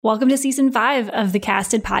Welcome to Season 5 of the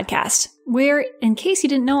Casted podcast, where, in case you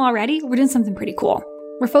didn't know already, we're doing something pretty cool.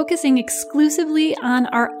 We're focusing exclusively on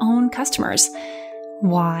our own customers.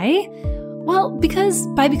 Why? Well, because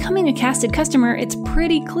by becoming a Casted customer, it's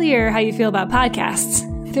pretty clear how you feel about podcasts.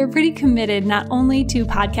 They're pretty committed not only to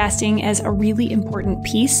podcasting as a really important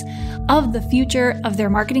piece of the future of their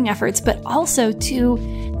marketing efforts, but also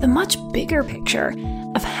to the much bigger picture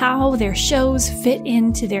of how their shows fit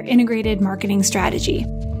into their integrated marketing strategy.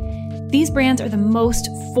 These brands are the most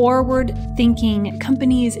forward-thinking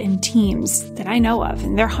companies and teams that I know of,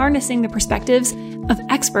 and they're harnessing the perspectives of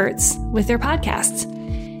experts with their podcasts.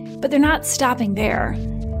 But they're not stopping there.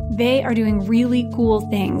 They are doing really cool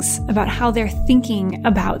things about how they're thinking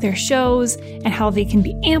about their shows and how they can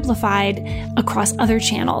be amplified across other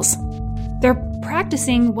channels. They're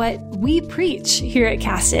practicing what we preach here at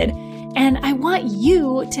Casted, and I want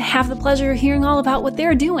you to have the pleasure of hearing all about what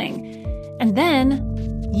they're doing. And then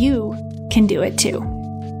you can do it too.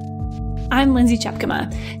 I'm Lindsay Chepkema,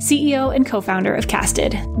 CEO and co-founder of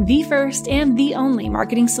Casted, the first and the only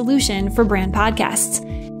marketing solution for brand podcasts.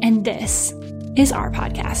 And this is our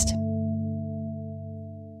podcast.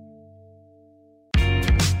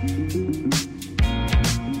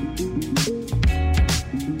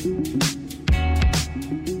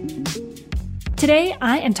 Today,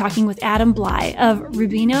 I am talking with Adam Blye of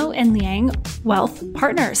Rubino and Liang Wealth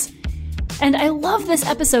Partners. And I love this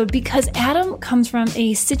episode because Adam comes from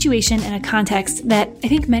a situation and a context that I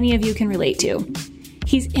think many of you can relate to.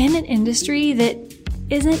 He's in an industry that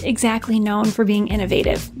isn't exactly known for being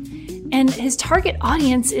innovative. And his target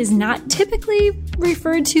audience is not typically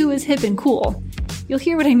referred to as hip and cool. You'll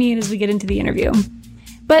hear what I mean as we get into the interview.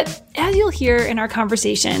 But as you'll hear in our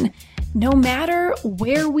conversation, no matter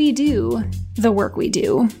where we do the work we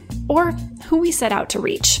do, or who we set out to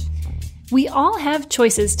reach, we all have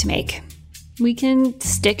choices to make. We can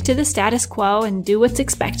stick to the status quo and do what's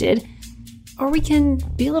expected, or we can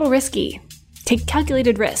be a little risky, take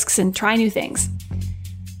calculated risks, and try new things.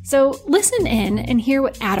 So listen in and hear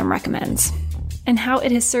what Adam recommends and how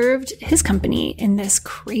it has served his company in this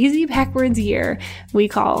crazy backwards year we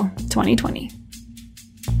call 2020.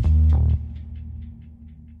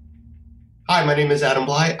 Hi, my name is Adam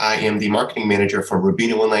Blye. I am the marketing manager for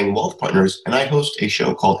Rubino and Liang Wealth Partners, and I host a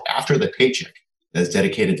show called After the Paycheck that is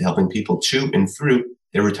dedicated to helping people to and through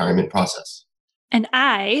their retirement process. And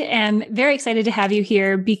I am very excited to have you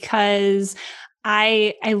here because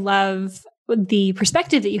I love the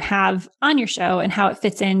perspective that you have on your show and how it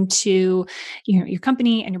fits into your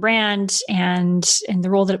company and your brand and the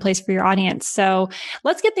role that it plays for your audience. So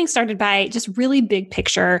let's get things started by just really big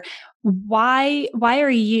picture. Why are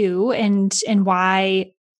you and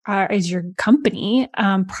why is your company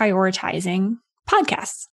prioritizing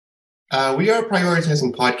podcasts? We are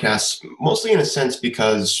prioritizing podcasts mostly in a sense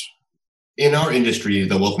because in our industry,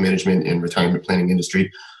 the wealth management and retirement planning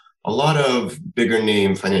industry, a lot of bigger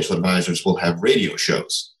name financial advisors will have radio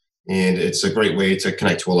shows. And it's a great way to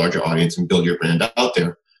connect to a larger audience and build your brand out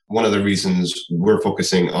there. One of the reasons we're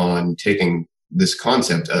focusing on taking this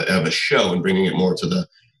concept of a show and bringing it more to the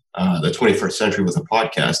 21st century with a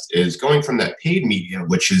podcast is going from that paid media,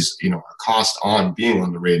 which is, a cost on being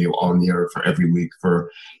on the radio, on the air for every week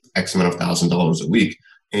for X amount of $1,000 a week,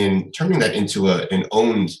 and turning that into an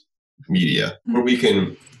owned media where we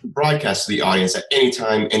can broadcast to the audience at any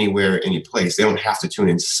time, anywhere, any place. They don't have to tune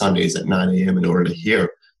in Sundays at 9 a.m. in order to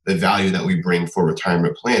hear the value that we bring for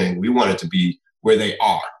retirement planning. We want it to be where they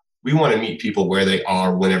are. We want to meet people where they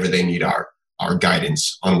are whenever they need our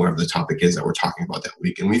guidance on whatever the topic is that we're talking about that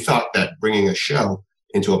week. And we thought that bringing a show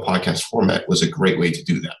into a podcast format was a great way to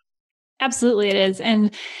do that. Absolutely, it is.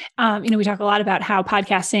 And, we talk a lot about how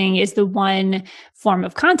podcasting is the one form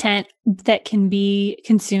of content that can be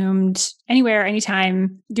consumed anywhere,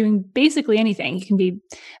 anytime, doing basically anything. You can be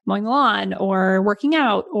mowing the lawn or working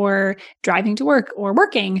out or driving to work or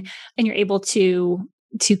working, and you're able to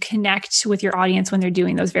connect with your audience when they're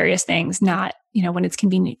doing those various things, not, when it's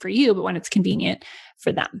convenient for you, but when it's convenient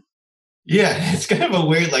for them. Yeah, it's kind of a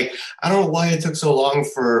weird, I don't know why it took so long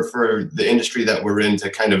for the industry that we're in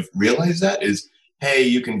to kind of realize that is, hey,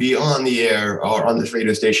 you can be on the air or on this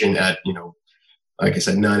radio station at, like I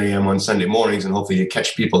said, 9 a.m. on Sunday mornings, and hopefully you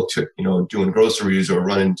catch people doing groceries or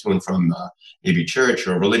running to and from maybe church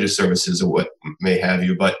or religious services or what may have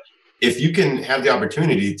you. But if you can have the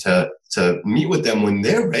opportunity to meet with them when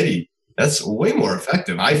they're ready, that's way more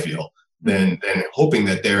effective, I feel, than hoping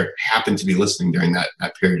that they happen to be listening during that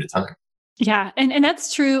period of time. Yeah. And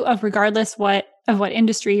that's true of regardless what what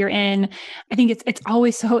industry you're in. I think it's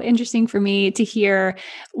always so interesting for me to hear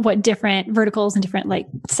what different verticals and different like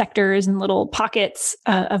sectors and little pockets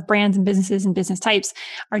of brands and businesses and business types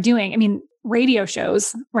are doing. I mean, radio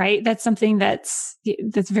shows, right? That's something that's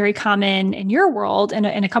very common in your world, and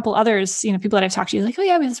a couple others, people that I've talked to, like, oh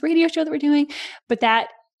yeah, we have this radio show that we're doing, but that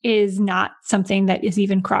is not something that is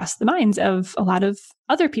even crossed the minds of a lot of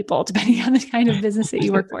other people, depending on the kind of business that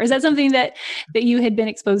you work for. Is that something that you had been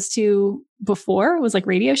exposed to before? Was like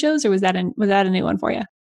radio shows, or was that a new one for you?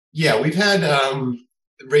 Yeah, we've had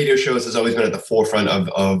radio shows has always been at the forefront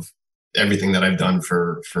of everything that I've done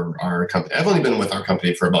for our company. I've only been with our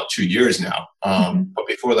company for about 2 years now. But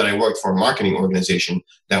before that, I worked for a marketing organization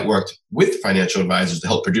that worked with financial advisors to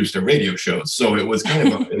help produce their radio shows. So it was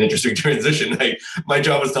kind of an interesting transition. My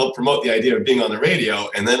job was to help promote the idea of being on the radio.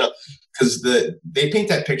 And then because they paint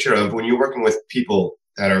that picture of when you're working with people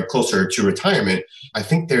that are closer to retirement, I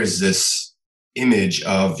think there's this image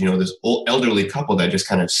of, this old elderly couple that just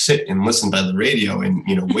kind of sit and listen by the radio and,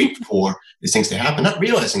 wait for these things to happen, not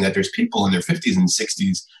realizing that there's people in their 50s and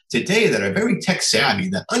 60s today that are very tech savvy,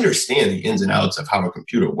 that understand the ins and outs of how a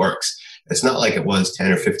computer works. It's not like it was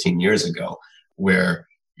 10 or 15 years ago where,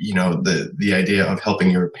 the idea of helping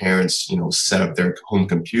your parents, set up their home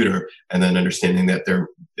computer and then understanding that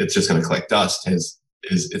it's just going to collect dust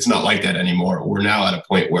it's not like that anymore. We're now at a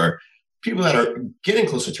point where people that are getting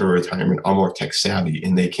closer to retirement are more tech savvy,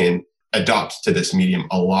 and they can adopt to this medium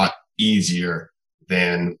a lot easier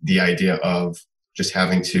than the idea of just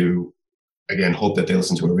having to, again, hope that they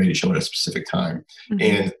listen to a radio show at a specific time. Mm-hmm.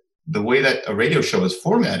 And the way that a radio show is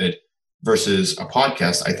formatted versus a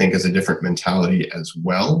podcast, I think, is a different mentality as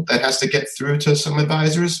well that has to get through to some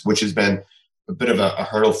advisors, which has been a bit of a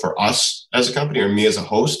hurdle for us as a company, or me as a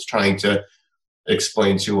host, trying to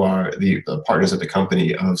explain to the partners at the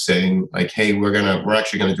company of saying, like, hey, we're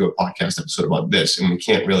actually gonna do a podcast episode about this, and we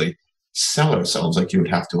can't really sell ourselves like you would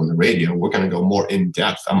have to on the radio. We're gonna go more in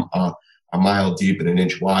depth, a mile deep and an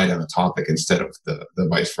inch wide on a topic instead of the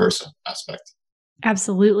vice versa aspect.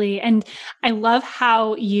 Absolutely. And I love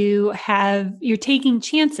how you're taking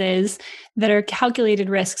chances that are calculated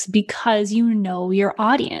risks because you know your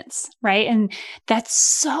audience, right? And that's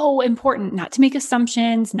so important, not to make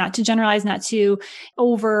assumptions, not to generalize, not to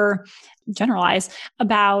over generalize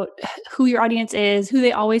about who your audience is, who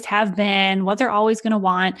they always have been, what they're always going to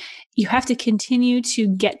want. You have to continue to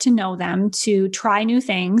get to know them, to try new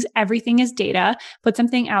things. Everything is data. Put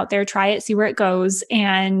something out there, try it, see where it goes,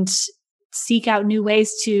 and seek out new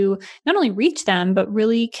ways to not only reach them, but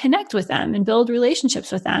really connect with them and build relationships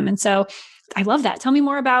with them. And so I love that. Tell me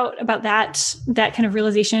more about that kind of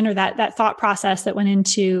realization, or that thought process that went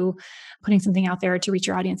into putting something out there to reach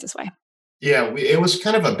your audience this way. Yeah, it was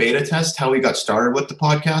kind of a beta test how we got started with the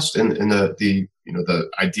podcast, and the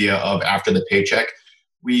idea of after the paycheck,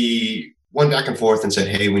 we went back and forth and said,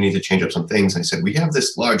 hey, we need to change up some things. And I said, we have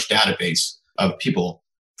this large database of people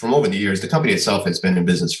from over the years. The company itself has been in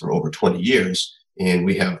business for over 20 years, and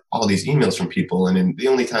we have all these emails from people. And then the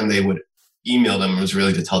only time they would email them was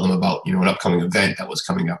really to tell them about, an upcoming event that was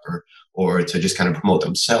coming up, or to just kind of promote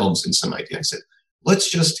themselves in some idea. I said, let's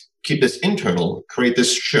just keep this internal, create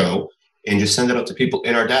this show, and just send it out to people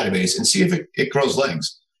in our database and see if it grows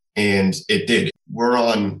legs. And it did. We're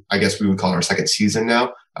on, I guess we would call it our second season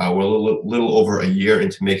now. We're a little over a year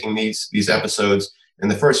into making these episodes. And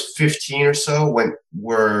the first 15 or so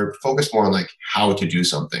were focused more on like how to do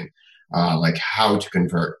something, like how to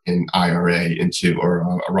convert an IRA into, or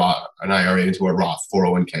an IRA into a Roth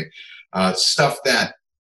 401k, stuff that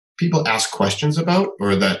people ask questions about,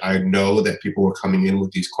 or that I know that people were coming in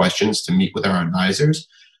with these questions to meet with our advisors,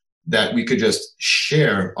 that we could just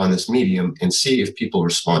share on this medium and see if people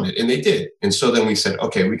responded. And they did. And so then we said,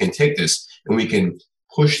 okay, we can take this and we can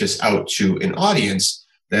push this out to an audience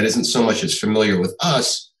that isn't so much as familiar with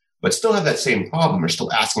us, but still have that same problem, or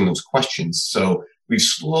still asking those questions. So we've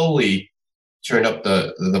slowly turned up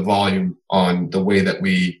the volume on the way that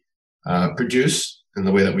we produce, and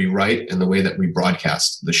the way that we write, and the way that we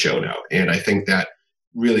broadcast the show now. And I think that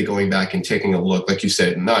really going back and taking a look, like you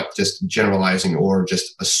said, not just generalizing or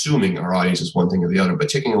just assuming our audience is one thing or the other, but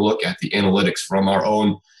taking a look at the analytics from our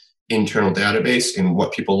own internal database and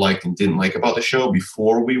what people liked and didn't like about the show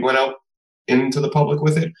before we went out into the public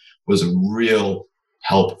with it, was a real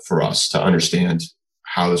help for us to understand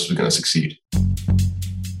how this was going to succeed.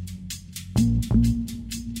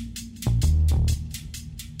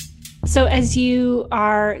 So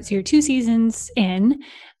you're 2 seasons in,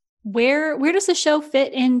 where does the show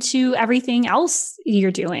fit into everything else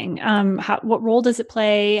you're doing? What role does it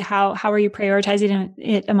play? How are you prioritizing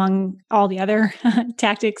it among all the other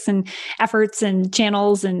tactics and efforts and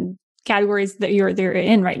channels and categories that they're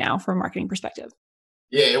in right now from a marketing perspective?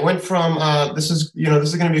 Yeah, it went from this is going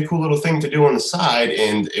to be a cool little thing to do on the side,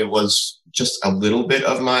 and it was just a little bit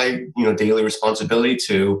of my daily responsibility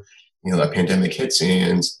to a pandemic hits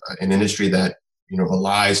and an industry that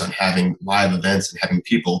relies on having live events and having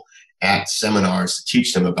people at seminars to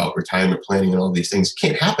teach them about retirement planning and all these things. It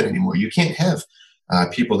can't happen anymore. You can't have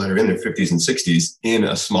people that are in their 50s and 60s in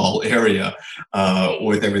a small area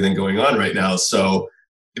with everything going on right now. So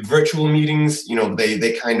virtual meetings,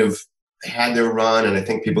 they kind of had their run, and I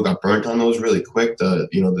think people got burnt on those really quick. The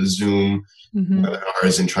Zoom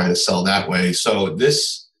webinars and trying to sell that way. So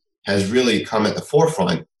this has really come at the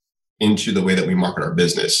forefront into the way that we market our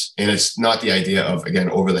business, and it's not the idea of, again,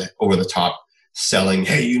 over the top selling.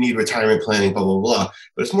 Hey, you need retirement planning, blah blah blah.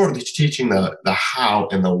 But it's more of teaching the how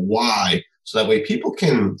and the why, so that way people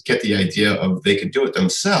can get the idea of they could do it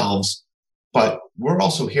themselves. But we're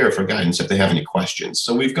also here for guidance if they have any questions.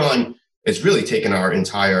 So it's really taken our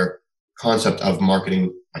entire concept of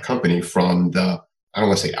marketing a company from I don't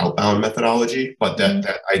want to say outbound methodology, but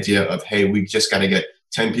that idea of, hey, we just got to get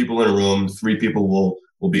 10 people in a room, 3 people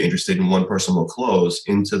will be interested and 1 person will close,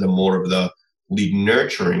 into the more of the lead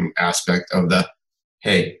nurturing aspect of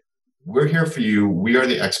hey, we're here for you. We are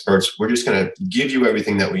the experts. We're just going to give you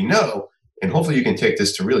everything that we know. And hopefully you can take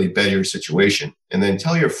this to really better your situation, and then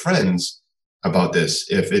tell your friends about this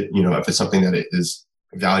if it's something that is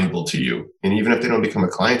valuable to you. And even if they don't become a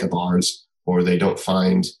client of ours, or they don't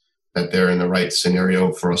find that they're in the right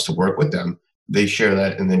scenario for us to work with them, they share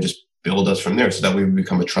that and then just build us from there, so that we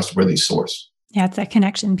become a trustworthy source. Yeah, it's that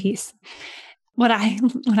connection piece. What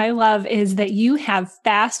I love is that you have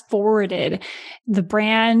fast forwarded the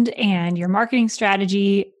brand and your marketing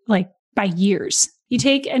strategy like by years. You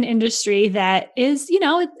take an industry that is,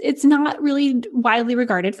 it's not really widely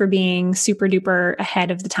regarded for being super duper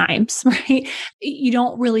ahead of the times, right? You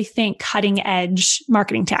don't really think cutting edge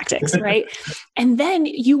marketing tactics, right? And then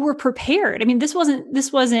you were prepared. I mean, this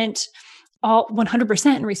wasn't all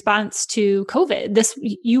 100% in response to COVID.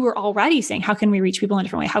 You were already saying, how can we reach people in a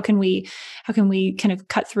different way? How can we kind of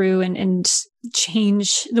cut through and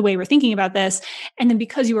change the way we're thinking about this? And then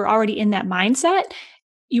because you were already in that mindset,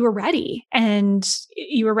 you were ready, and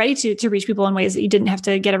you were ready to reach people in ways that you didn't have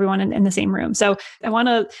to get everyone in the same room. So I want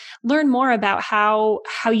to learn more about how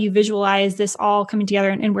you visualize this all coming together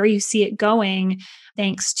and where you see it going,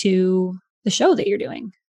 thanks to the show that you're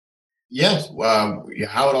doing. Yes,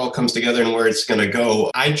 how it all comes together and where it's going to go.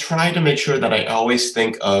 I try to make sure that I always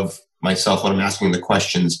think of myself when I'm asking the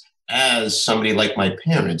questions as somebody like my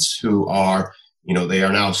parents, who are, they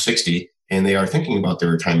are now 60, and they are thinking about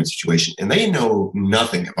their retirement situation, and they know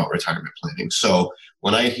nothing about retirement planning. So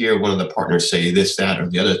when I hear one of the partners say this, that, or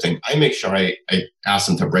the other thing, I make sure I ask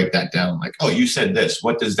them to break that down. Like, oh, you said this.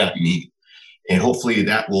 What does that mean? And hopefully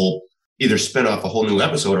that will either spin off a whole new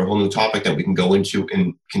episode or a whole new topic that we can go into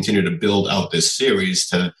and continue to build out this series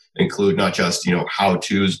to include not just,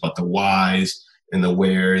 how-tos, but the whys and the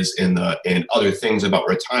wheres and other things about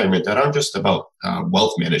retirement that aren't just about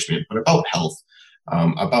wealth management, but about health,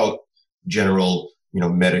 about general,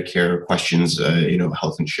 Medicare questions,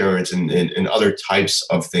 health insurance and other types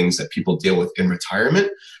of things that people deal with in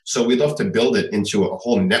retirement. So we love to build it into a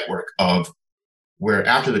whole network of where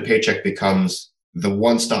after the paycheck becomes the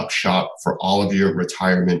one-stop shop for all of your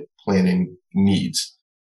retirement planning needs.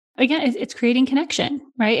 Again, it's creating connection,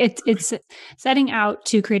 right? It's setting out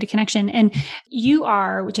to create a connection. And you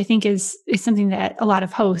are, which I think is something that a lot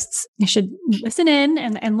of hosts should listen in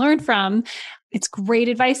and learn from. It's great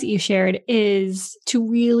advice that you shared, is to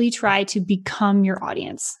really try to become your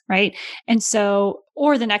audience, right? And so,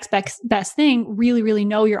 or the next best thing, really, really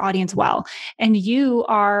know your audience well. And you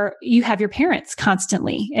have your parents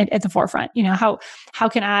constantly at the forefront. How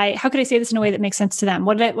could I say this in a way that makes sense to them?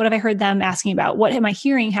 What have I heard them asking about? What am I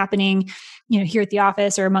hearing happening, here at the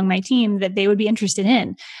office or among my team that they would be interested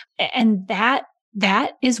in? And that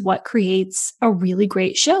is what creates a really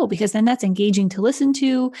great show, because then that's engaging to listen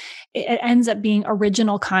to. It ends up being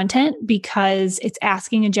original content because it's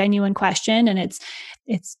asking a genuine question, and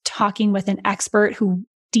it's talking with an expert who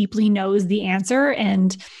deeply knows the answer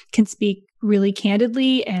and can speak really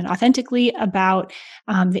candidly and authentically about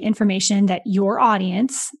the information that your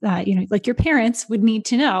audience, like your parents, would need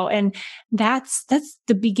to know. And that's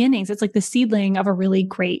the beginnings. It's like the seedling of a really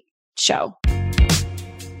great show.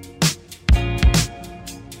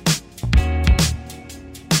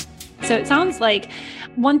 So it sounds like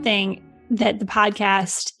one thing that the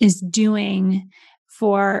podcast is doing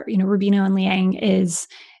for, Rubino and Liang is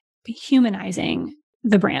humanizing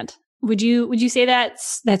the brand. Would you say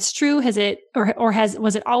that's true? Has it,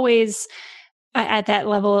 was it always at that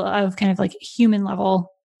level of kind of like human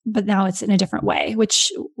level but now it's in a different way,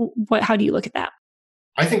 how do you look at that?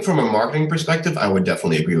 I think from a marketing perspective, I would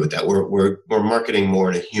definitely agree with that. We're marketing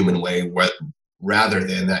more in a human way rather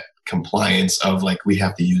than that compliance of like, we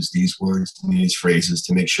have to use these words and these phrases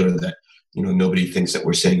to make sure that, nobody thinks that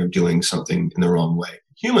we're saying or doing something in the wrong way.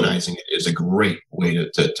 Humanizing it is a great way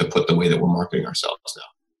to put the way that we're marketing ourselves now.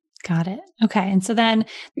 Got it. Okay. And so then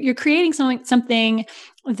you're creating something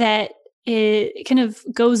that it kind of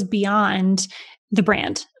goes beyond the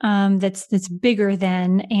brand, that's bigger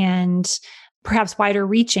than and perhaps wider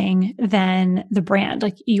reaching than the brand.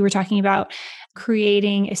 Like you were talking about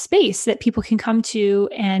creating a space that people can come to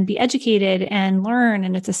and be educated and learn.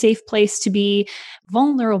 And it's a safe place to be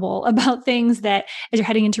vulnerable about things that as you're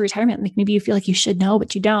heading into retirement, like maybe you feel like you should know,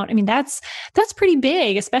 but you don't. I mean, that's pretty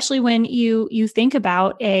big, especially when you think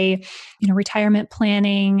about a, retirement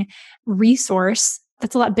planning resource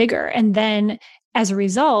that's a lot bigger. And then as a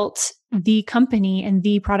result, the company and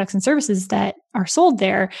the products and services that are sold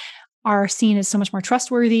there are seen as so much more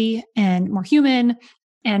trustworthy and more human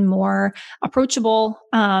and more approachable,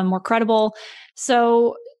 more credible.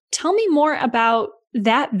 So tell me more about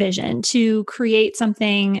that vision to create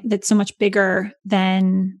something that's so much bigger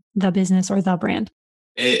than the business or the brand.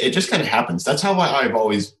 It just kind of happens. That's how I've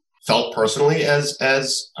always felt personally as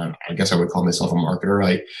I guess I would call myself a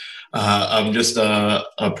marketer. I'm just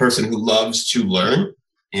a person who loves to learn.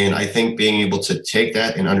 And I think being able to take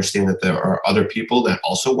that and understand that there are other people that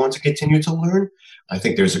also want to continue to learn, I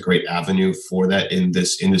think there's a great avenue for that in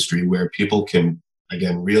this industry where people can,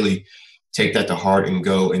 again, really take that to heart and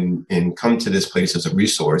go and come to this place as a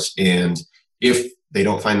resource. And if they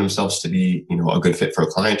don't find themselves to be, a good fit for a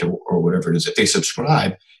client or whatever it is, if they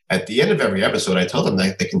subscribe, at the end of every episode, I tell them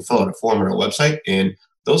that they can fill out a form on our website and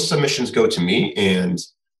those submissions go to me and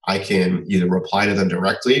I can either reply to them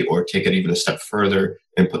directly or take it even a step further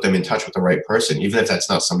and put them in touch with the right person, even if that's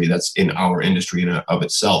not somebody that's in our industry in and of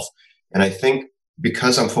itself. And I think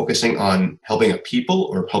because I'm focusing on helping a people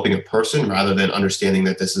or helping a person rather than understanding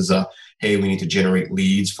that this is hey, we need to generate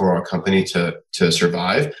leads for our company to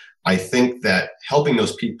survive, I think that helping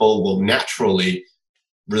those people will naturally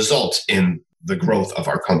result in the growth of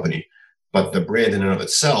our company. But the brand in and of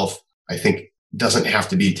itself, I think, doesn't have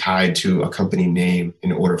to be tied to a company name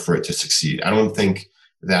in order for it to succeed. I don't think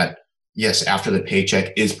that, yes, After the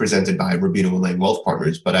Paycheck is presented by Rubino and Liang Wealth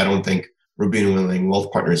Partners, but I don't think Rubino and Liang Wealth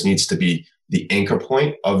Partners needs to be the anchor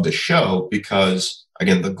point of the show because,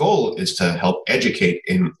 again, the goal is to help educate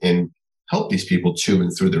and help these people to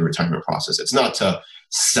and through the retirement process. It's not to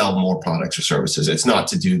sell more products or services. It's not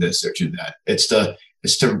to do this or do that. It's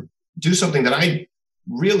to do something that I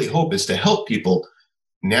really hope is to help people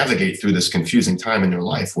navigate through this confusing time in their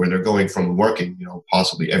life where they're going from working,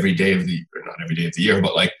 possibly every day of the, or not every day of the year,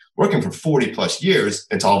 but like working for 40 plus years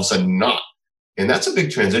and to all of a sudden not. And that's a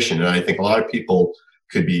big transition. And I think a lot of people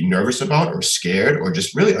could be nervous about or scared or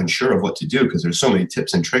just really unsure of what to do because there's so many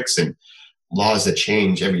tips and tricks and laws that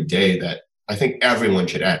change every day that I think everyone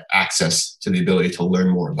should have access to the ability to learn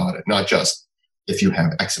more about it, not just if you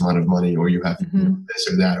have X amount of money or you have this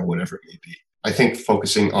or that or whatever it may be. I think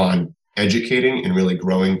focusing on educating and really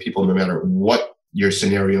growing people, no matter what your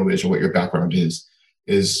scenario is or what your background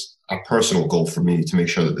is a personal goal for me to make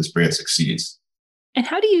sure that this brand succeeds. And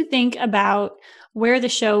how do you think about where the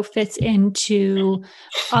show fits into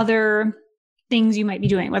other things you might be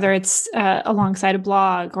doing, whether it's alongside a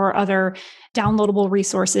blog or other downloadable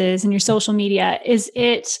resources in your social media? Is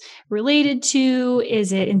it related to?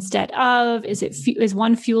 Is it instead of? Is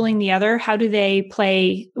one fueling the other? How do they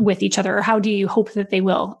play with each other, or how do you hope that they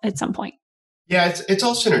will at some point? Yeah, it's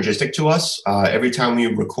all synergistic to us. Every time we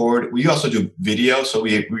record, we also do video. So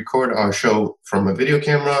we record our show from a video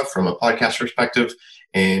camera, from a podcast perspective,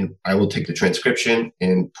 and I will take the transcription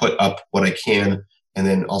and put up what I can, and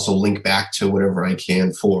then also link back to whatever I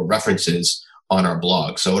can for references on our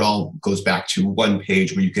blog. So it all goes back to one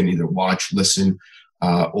page where you can either watch, listen,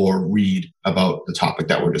 or read about the topic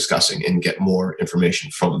that we're discussing and get more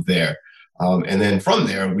information from there. And then from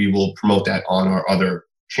there, we will promote that on our other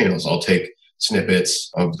channels. I'll take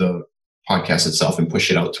snippets of the podcast itself and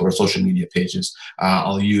push it out to our social media pages.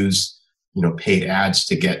 I'll use paid ads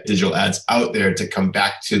to get digital ads out there to come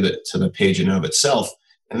back to the page in and of itself.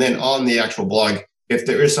 And then on the actual blog, if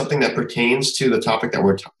there is something that pertains to the topic that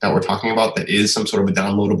we're talking about that is some sort of a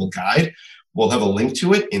downloadable guide, we'll have a link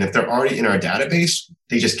to it. And if they're already in our database,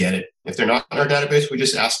 they just get it. If they're not in our database, we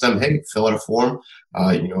just ask them, hey, fill out a form,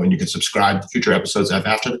 and you can subscribe to future episodes of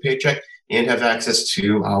After the Paycheck and have access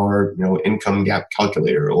to our, income gap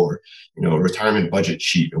calculator or, retirement budget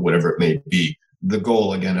sheet or whatever it may be. The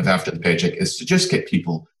goal, again, of After the Paycheck is to just get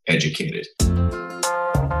people educated.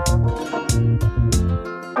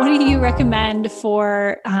 do you recommend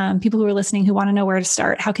for people who are listening who want to know where to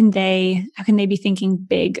start? How can they be thinking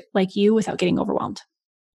big like you without getting overwhelmed?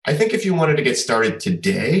 I think if you wanted to get started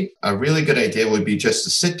today, a really good idea would be just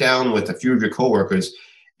to sit down with a few of your coworkers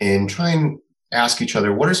and try and ask each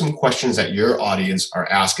other, what are some questions that your audience are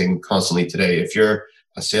asking constantly today? If you're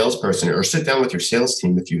a salesperson, or sit down with your sales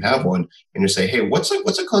team if you have one, and just say, hey, what's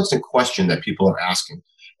a constant question that people are asking?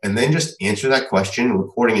 And then just answer that question,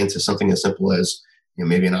 recording into something as simple as,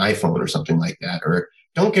 maybe an iPhone or something like that. Or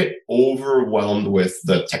don't get overwhelmed with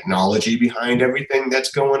the technology behind everything that's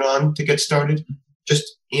going on to get started.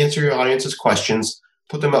 Just answer your audience's questions,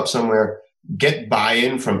 put them up somewhere, get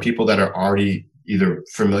buy-in from people that are already either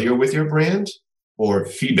familiar with your brand or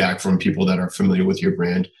feedback from people that are familiar with your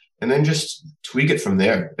brand, and then just tweak it from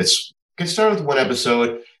there. Get started with one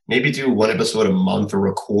episode, maybe do one episode a month or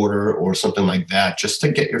a quarter or something like that, just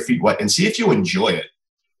to get your feet wet and see if you enjoy it.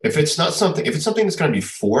 If it's something that's going to be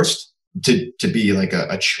forced to be like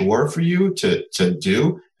a chore for you to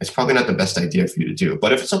do, it's probably not the best idea for you to do.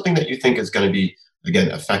 But if it's something that you think is going to be, again,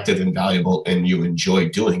 effective and valuable, and you enjoy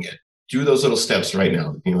doing it, do those little steps right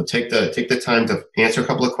now. Take the time to answer a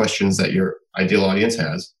couple of questions that your ideal audience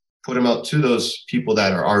has, put them out to those people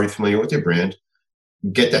that are already familiar with your brand,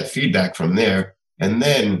 get that feedback from there, and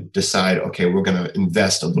then decide, okay, we're going to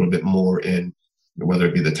invest a little bit more in whether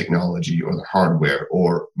it be the technology or the hardware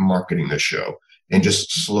or marketing the show, and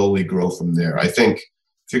just slowly grow from there. I think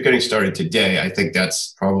if you're getting started today, I think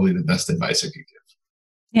that's probably the best advice I could give.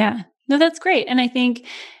 Yeah, no, that's great. And I think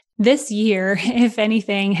this year, if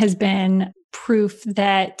anything, has been proof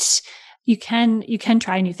that you can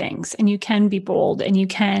try new things, and you can be bold, and you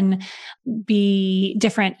can be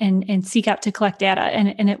different and seek out to collect data.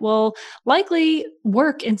 And it will likely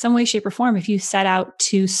work in some way, shape, or form if you set out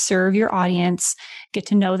to serve your audience, get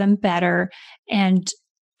to know them better, and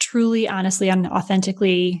truly, honestly, and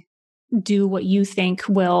authentically do what you think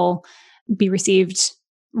will be received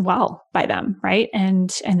well by them, right?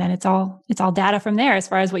 And then it's all data from there as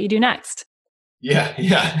far as what you do next. Yeah.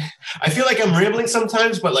 I feel like I'm rambling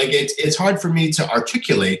sometimes, but like it's hard for me to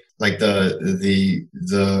articulate like the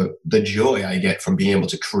joy I get from being able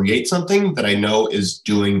to create something that I know is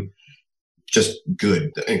doing just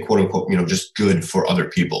good, and quote unquote, just good for other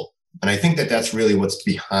people. And I think that that's really what's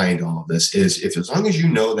behind all of this is as long as you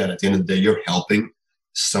know that at the end of the day, you're helping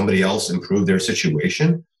somebody else improve their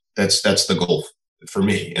situation, that's the goal for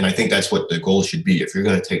me. And I think that's what the goal should be. If you're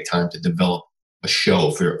going to take time to develop a show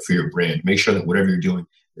for your brand, make sure that whatever you're doing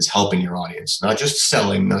is helping your audience, not just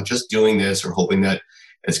selling, not just doing this or hoping that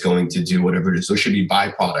it's going to do whatever it is. Those should be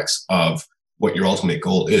byproducts of what your ultimate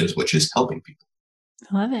goal is, which is helping people.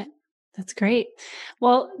 I love it. That's great.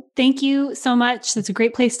 Well, thank you so much. That's a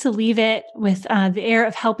great place to leave it, with the air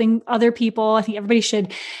of helping other people. I think everybody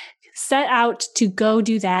should set out to go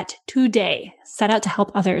do that today. Set out to help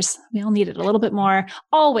others. We all need it a little bit more,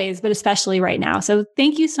 always, but especially right now. So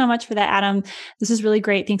thank you so much for that, Adam. This is really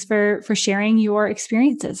great. Thanks for sharing your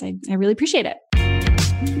experiences. I really appreciate it.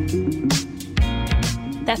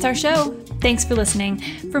 That's our show. Thanks for listening.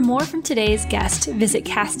 For more from today's guest, visit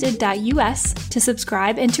casted.us to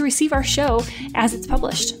subscribe and to receive our show as it's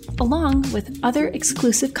published, along with other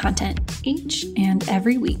exclusive content each and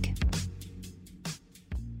every week.